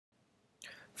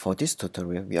For this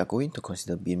tutorial, we are going to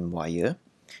consider beam wire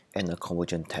and a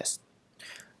convergence test.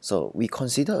 So we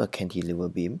consider a cantilever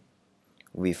beam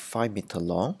with 5 meter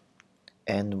long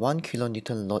and 1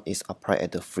 kilonewton load is applied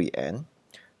at the free end.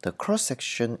 The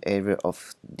cross-section area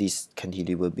of this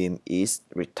cantilever beam is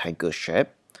rectangle shape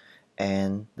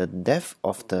and the depth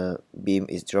of the beam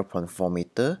is 0.4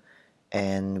 meter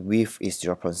and width is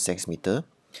 0.6 meter.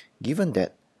 Given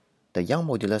that the Young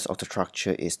modulus of the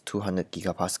structure is 200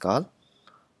 gigapascal,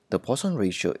 the Poisson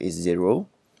ratio is 0,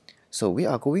 so we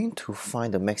are going to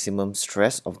find the maximum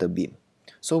stress of the beam.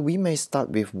 So we may start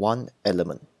with one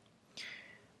element.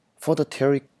 For the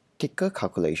theoretical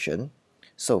calculation,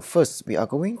 so first we are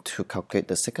going to calculate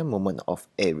the second moment of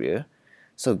area.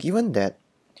 So given that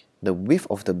the width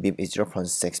of the beam is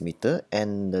 0.6 meter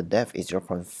and the depth is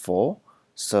 0.4,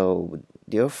 so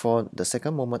therefore the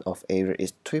second moment of area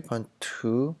is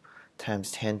 3.2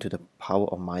 times 10 to the power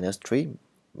of minus 3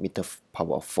 meter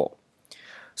power of 4.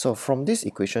 So from this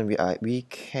equation we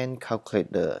can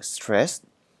calculate the stress.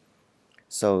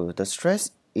 So the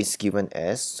stress is given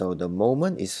as, so the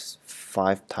moment is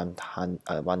 5 times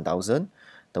 1000.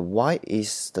 The y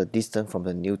is the distance from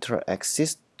the neutral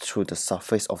axis to the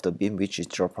surface of the beam, which is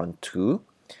 0.2,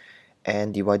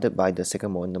 and divided by the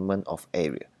second moment of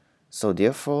area. So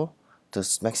therefore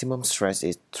the maximum stress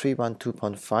is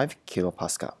 312.5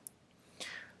 kilopascal.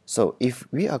 So if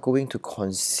we are going to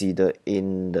consider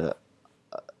in the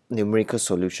numerical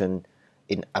solution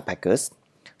in Abacus,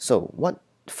 so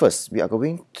first we are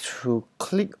going to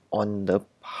click on the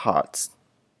parts.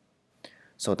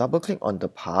 So double click on the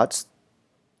parts.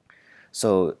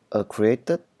 So a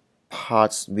created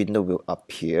parts window will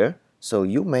appear. So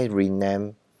you may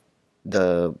rename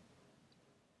the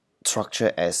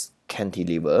structure as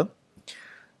cantilever.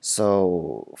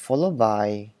 So followed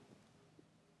by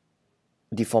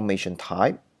deformation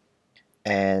type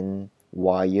and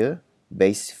wire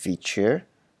base feature,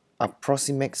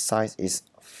 approximate size is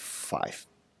 5.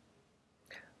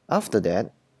 After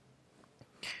that,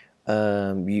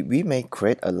 we may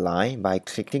create a line by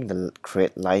clicking the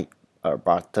create line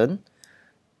button.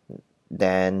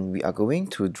 Then we are going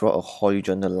to draw a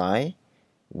horizontal line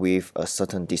with a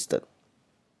certain distance.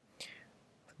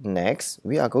 Next,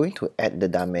 we are going to add the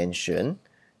dimension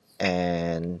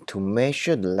and to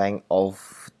measure the length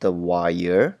of the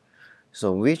wire,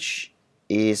 so which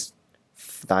is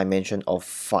dimension of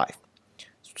 5.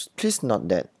 Please note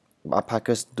that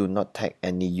Abaqus do not take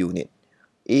any unit.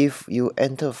 If you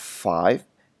enter 5,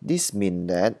 this means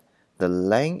that the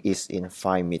length is in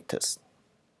 5 meters.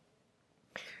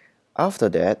 After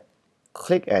that,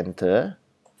 click enter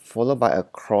followed by a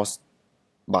cross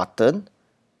button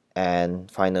and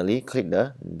finally click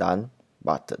the done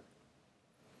button.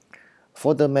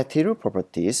 For the material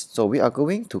properties, so we are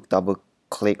going to double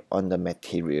click on the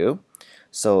material.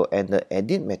 So and the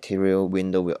edit material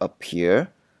window will appear.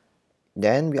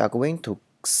 Then we are going to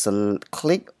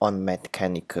click on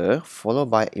mechanical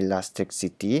followed by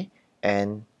elasticity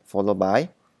and followed by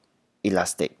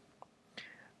elastic.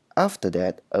 After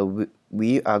that,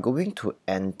 we are going to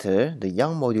enter the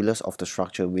Young modulus of the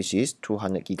structure, which is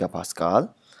 200 gigapascal,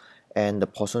 and the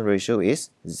Poisson ratio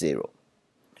is 0.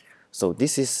 So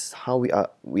this is how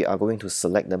we are going to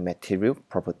select the material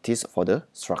properties for the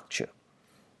structure.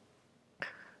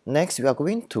 Next, we are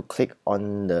going to click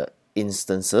on the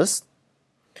instances.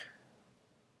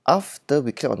 After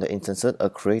we click on the instances, a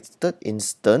created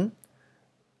instance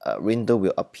window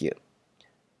will appear.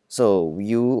 So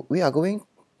we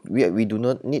do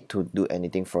not need to do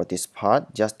anything for this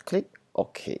part. Just click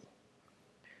OK.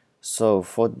 So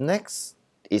for next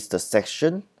is the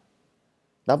section.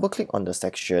 Double click on the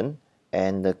section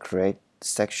and the create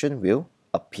section will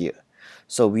appear.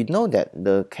 So we know that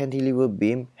the cantilever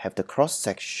beam have the cross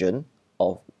section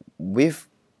of width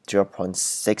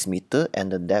 0.6 meter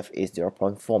and the depth is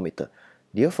 0.4 meter.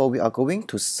 Therefore, we are going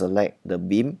to select the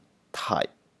beam type.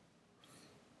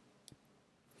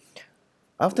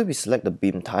 After we select the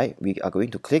beam type, we are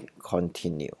going to click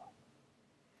continue.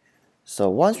 So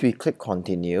once we click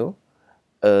continue,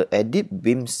 edit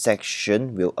beam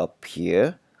section will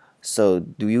appear. So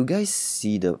do you guys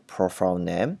see the profile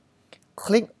name?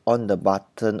 Click on the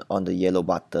button, on the yellow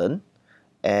button,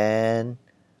 and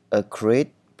a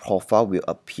create profile will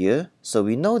appear. So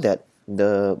we know that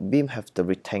the beam have the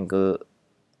rectangle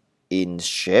in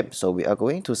shape, so we are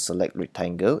going to select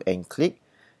rectangle and click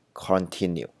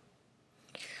continue.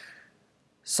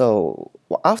 So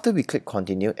after we click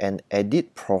continue, and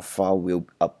edit profile will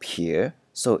appear.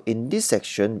 So in this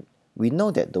section, we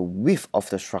know that the width of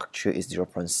the structure is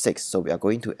 0.6, so we are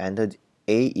going to enter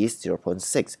A is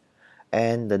 0.6,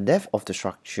 and the depth of the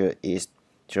structure is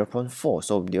 0.4,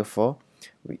 so therefore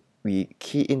we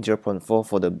key in 0.4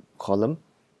 for the column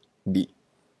B.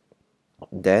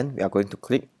 Then we are going to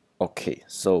click OK.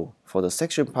 So for the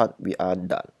section part, we are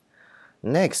done.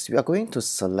 Next, we are going to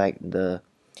select the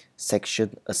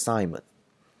section assignment.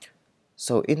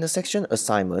 So in the section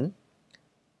assignment,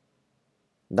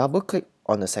 double click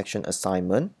on the section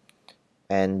assignment,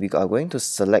 and we are going to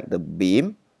select the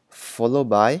beam, followed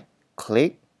by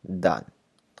click done.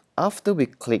 After we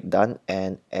click done,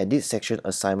 and edit section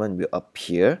assignment will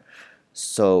appear.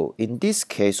 So in this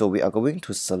case, so we are going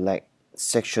to select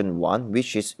section 1,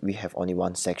 which is we have only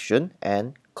one section,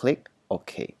 and click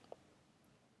OK.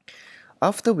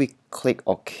 After we click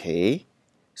OK,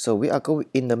 so we are going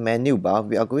in the menu bar,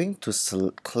 we are going to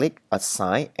click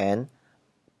assign and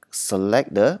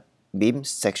select the beam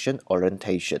section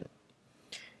orientation.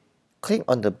 Click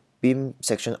on the beam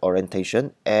section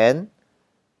orientation, and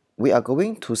we are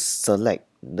going to select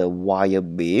the wire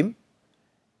beam,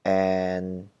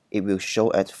 and it will show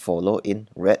as follow in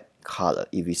red color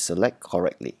if we select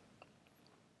correctly.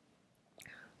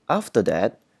 After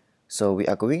that, so we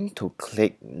are going to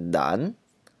click done,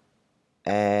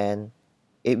 and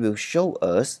it will show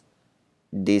us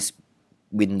this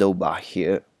window bar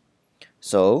here.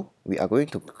 So we are going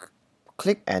to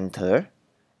click enter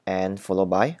and followed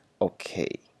by OK.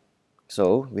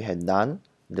 So we have done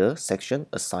the section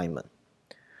assignment.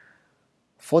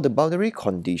 For the boundary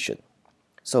condition,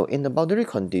 so in the boundary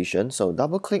condition, so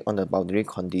double click on the boundary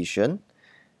condition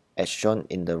as shown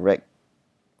in the red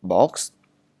box,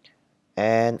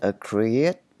 and a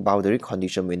create boundary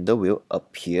condition window will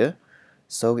appear.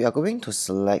 So we are going to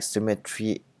select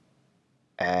symmetry,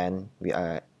 and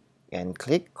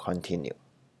click continue.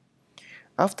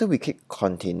 After we click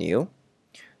continue,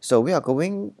 so we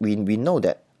know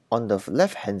that on the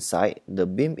left hand side the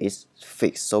beam is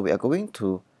fixed, so we are going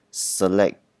to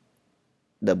select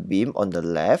the beam on the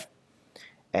left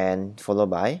and followed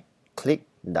by click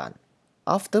done.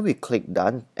 After we click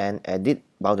done, and edit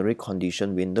boundary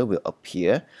condition window will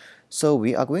appear. So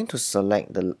we are going to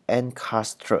select the end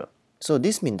caster. So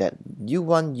this means that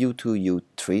U1, U2,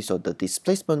 U3, so the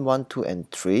displacement 1, 2, and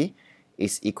 3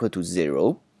 is equal to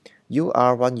 0.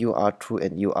 UR1, UR2,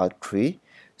 and UR3,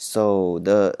 so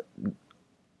the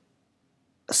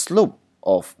slope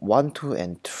of 1, 2,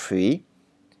 and 3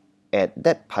 at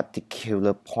that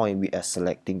particular point we are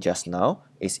selecting just now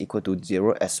is equal to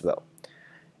 0 as well.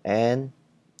 And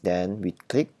then we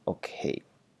click OK.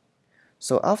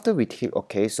 So after we click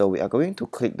OK, so we are going to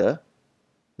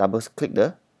double click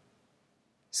the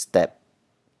step,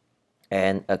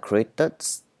 and a create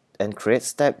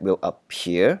step will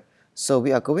appear. So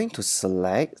we are going to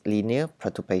select linear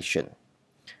perturbation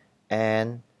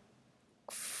and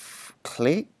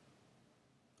click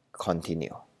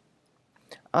continue.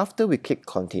 After we click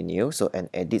continue, so an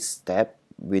edit step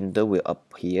window will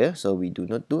appear. So we do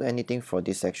not do anything for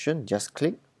this section, just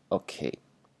click OK.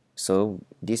 So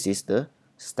this is the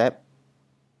step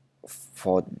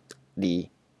for the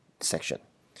section.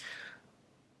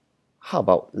 How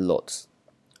about loads?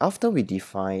 After we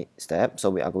define step, so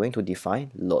we are going to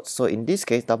define load. So in this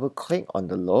case, double click on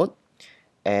the load,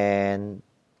 and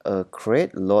a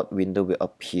create load window will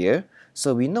appear.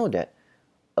 So we know that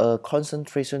a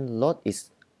concentration load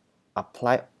is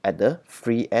applied at the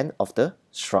free end of the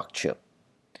structure.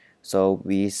 So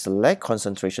we select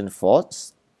concentration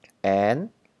force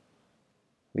and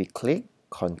we click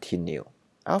continue.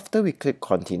 After we click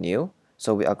continue,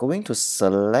 so we are going to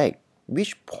select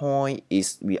which point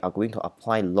is we are going to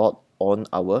apply load on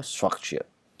our structure.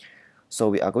 So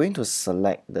we are going to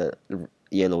select the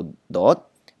yellow dot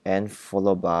and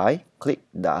followed by click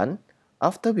done.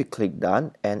 After we click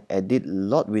done, and edit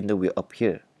load window will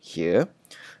appear here.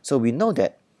 So we know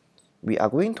that we are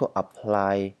going to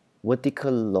apply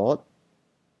vertical load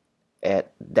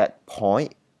at that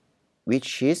point,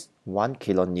 which is 1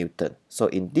 kilonewton. So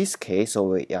in this case, so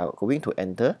we are going to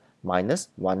enter minus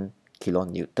 1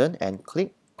 kilonewton and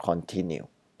click continue.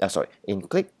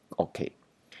 Click OK.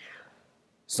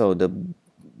 So the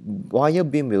wire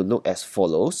beam will look as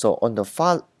follows. So on the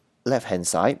far left hand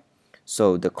side,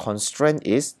 so the constraint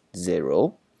is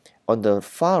 0. On the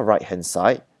far right hand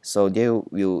side, so you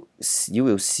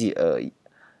will see a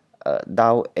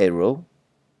down arrow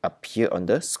appear on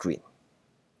the screen.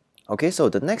 Okay, so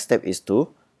the next step is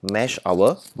to mesh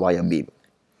our wire beam.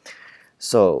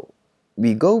 So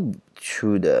we go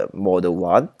to the model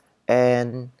 1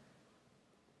 and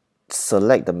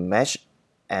select the mesh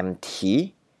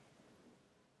empty.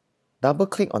 Double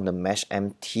click on the mesh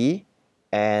empty,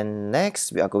 and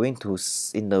next we are going to,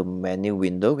 in the menu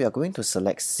window, we are going to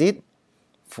select seed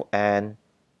and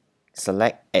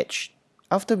select edge.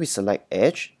 After we select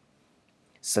edge,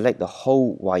 select the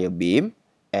whole wire beam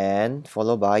and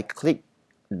followed by click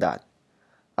done.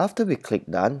 After we click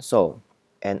done, so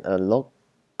and a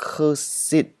local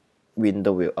seed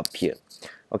window will appear.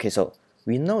 Okay, so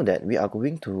we know that we are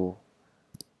going to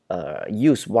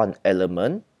use one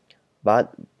element,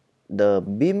 but the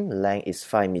beam length is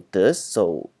 5 meters.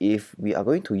 So if we are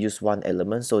going to use one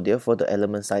element, so therefore the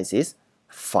element size is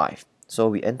 5. So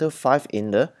we enter 5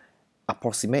 in the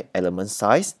approximate element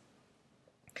size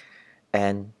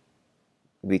and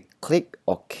we click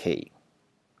OK.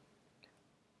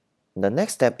 The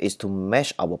next step is to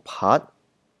mesh our part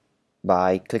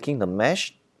by clicking the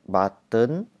mesh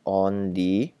button on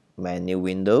the menu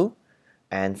window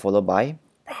and followed by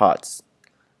parts.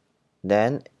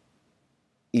 Then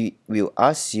it will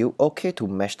ask you OK to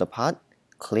mesh the part.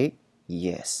 Click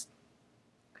yes.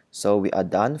 So we are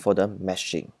done for the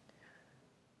meshing.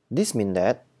 This means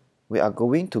that we are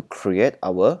going to create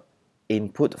our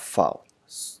input file.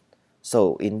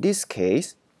 So in this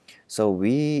case, so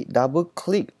we double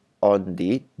click on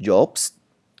the jobs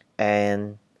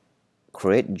and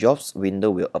create jobs window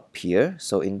will appear.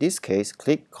 So in this case,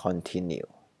 click continue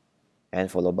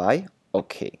and followed by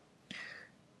OK.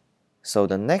 So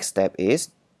the next step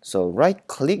is, so right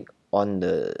click on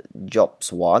the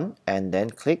jobs one and then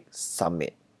click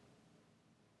submit.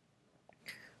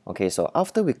 Okay, so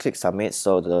after we click submit,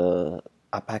 so the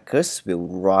Abacus will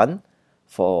run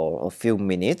for a few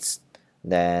minutes,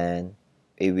 then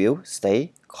it will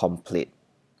stay complete.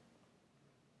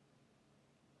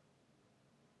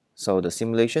 So the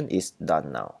simulation is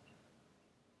done now.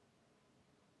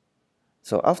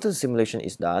 So after the simulation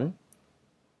is done,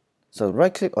 so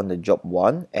right click on the job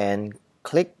one and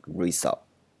click result.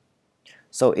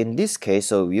 So in this case,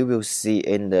 so you will see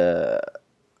in the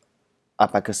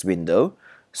Abacus window,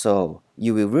 so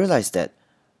you will realize that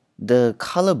the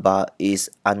color bar is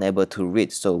unable to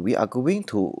read. So we are going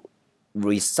to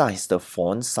resize the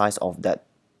font size of that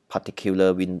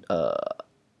particular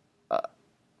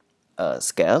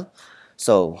scale.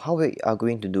 So how we are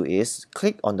going to do is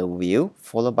click on the view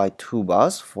followed by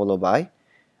toolbars followed by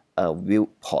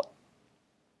viewport.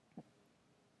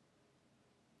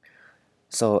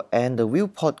 So and the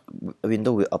viewport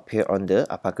window will appear on the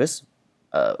Abacus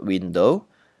window.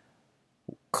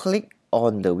 Click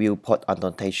on the viewport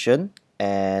annotation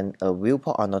and a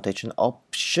viewport annotation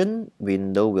option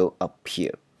window will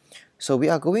appear. So we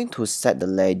are going to set the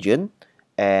legend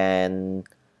and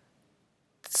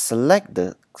select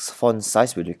the font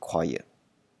size we require.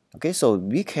 Okay, so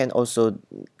we can also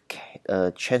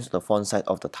change the font size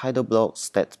of the title block,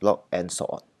 stats block, and so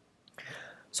on.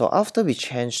 So after we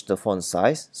change the font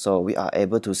size, so we are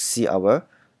able to see our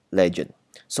legend.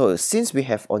 So since we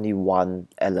have only one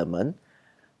element,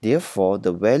 therefore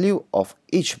the value of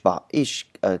each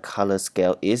color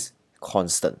scale is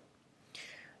constant.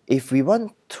 If we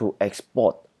want to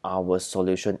export our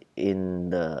solution in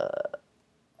the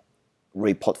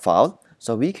report file,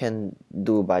 so we can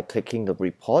do by clicking the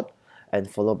report and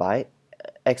followed by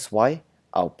XY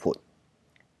output,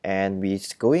 and we're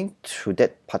going to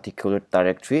that particular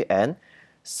directory and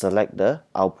select the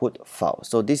output file.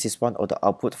 So this is one of the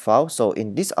output file. So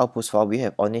in this output file we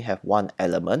only have one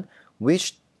element,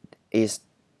 which is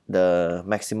the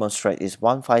maximum stress is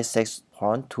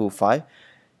 156.25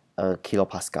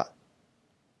 kilopascal.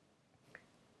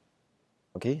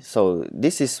 Okay, so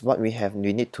this is what we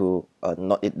need to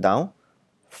note it down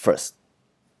first.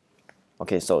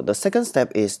 Okay, so the second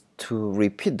step is to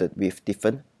repeat it with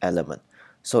different element.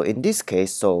 So in this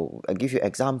case, so I give you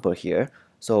example here.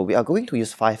 So we are going to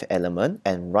use 5 elements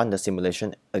and run the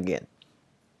simulation again.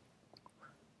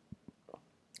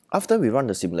 After we run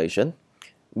the simulation,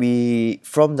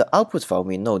 from the output file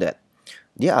we know that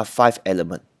there are 5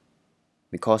 elements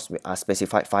because we are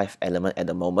specified 5 elements at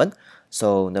the moment.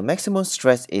 So the maximum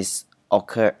stress is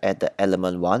occur at the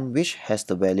element 1, which has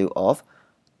the value of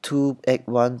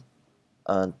 281.25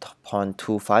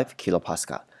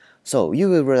 kilopascal. So you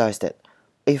will realize that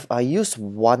if I use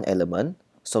one element,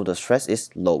 so the stress is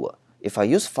lower. If I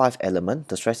use 5 elements,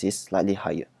 the stress is slightly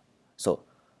higher. So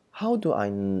how do I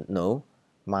know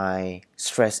my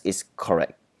stress is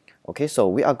correct? Okay, so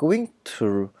we are going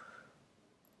to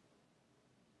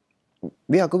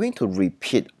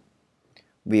repeat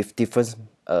with different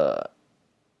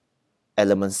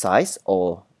element size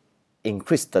or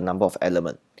increase the number of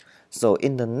elements. So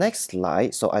in the next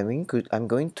slide, so I'm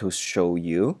going to show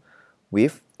you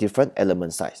with different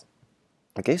element size.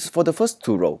 Okay, so for the first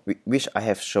 2 rows, which I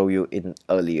have shown you in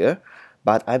earlier,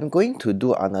 but I'm going to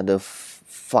do another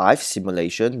 5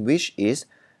 simulation, which is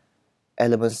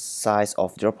element size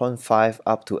of 0.5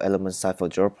 up to element size for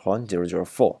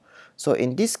 0.004. So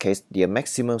in this case, the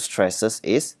maximum stresses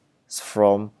is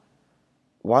from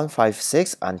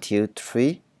 156 until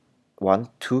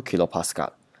 312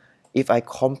 kilopascal. If I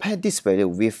compare this value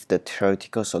with the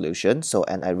theoretical solution,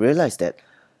 and I realize that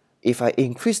if I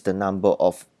increase the number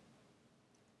of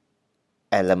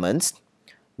elements,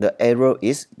 the error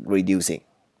is reducing.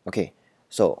 Okay,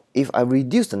 so if I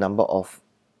reduce the number of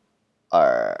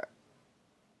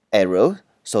error,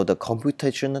 so the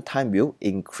computational time will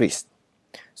increase.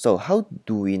 So how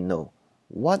do we know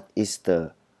what is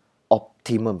the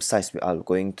optimum size we are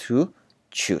going to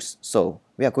choose? So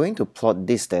we are going to plot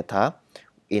this data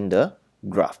in the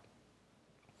graph.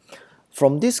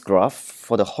 From this graph,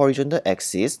 for the horizontal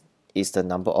axis is the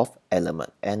number of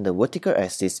elements and the vertical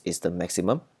axis is the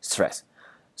maximum stress.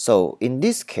 So in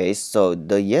this case, so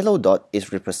the yellow dot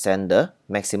is represent the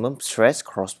maximum stress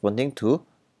corresponding to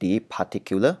the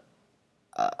particular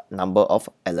number of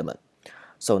elements.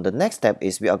 So the next step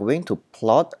is we are going to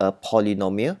plot a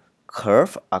polynomial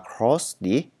curve across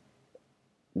the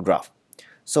graph.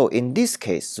 So in this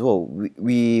case, so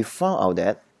we found out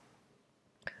that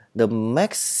the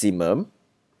maximum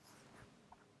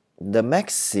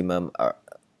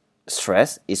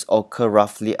stress is occur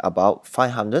roughly about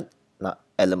 500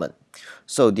 element.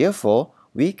 So therefore,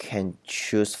 we can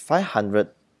choose 500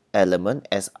 element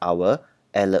as our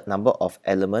number of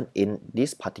element in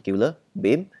this particular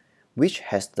beam, which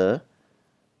has the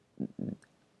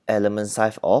element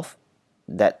size of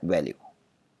that value.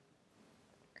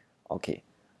 Okay,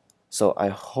 so I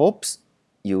hope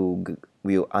you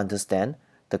will understand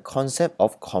the concept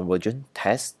of convergence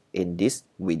test in this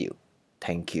video.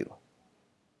 Thank you.